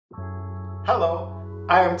Hello,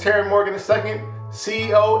 I am Terry Morgan II,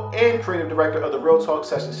 CEO and Creative Director of the Real Talk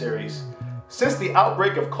Session Series. Since the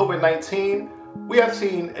outbreak of COVID-19, we have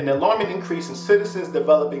seen an alarming increase in citizens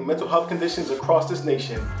developing mental health conditions across this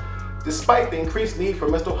nation. Despite the increased need for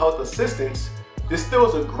mental health assistance, there still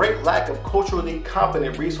is a great lack of culturally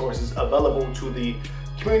competent resources available to the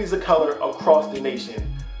communities of color across the nation.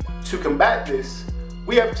 To combat this,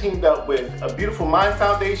 we have teamed up with A Beautiful Mind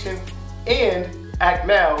Foundation and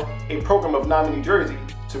AACT-NOW, a program of NAMI-NJ,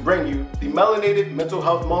 to bring you the Melanated Mental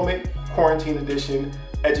Health Moment Quarantine Edition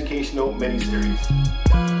educational mini-series.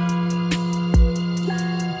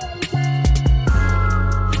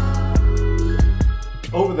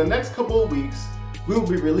 Over the next couple of weeks, we will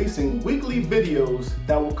be releasing weekly videos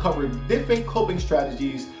that will cover different coping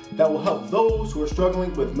strategies that will help those who are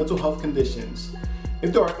struggling with mental health conditions.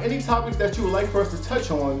 If there are any topics that you would like for us to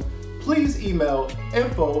touch on, please email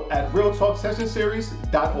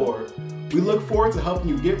info@realtalksessionseries.org. We look forward to helping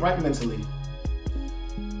you get right mentally.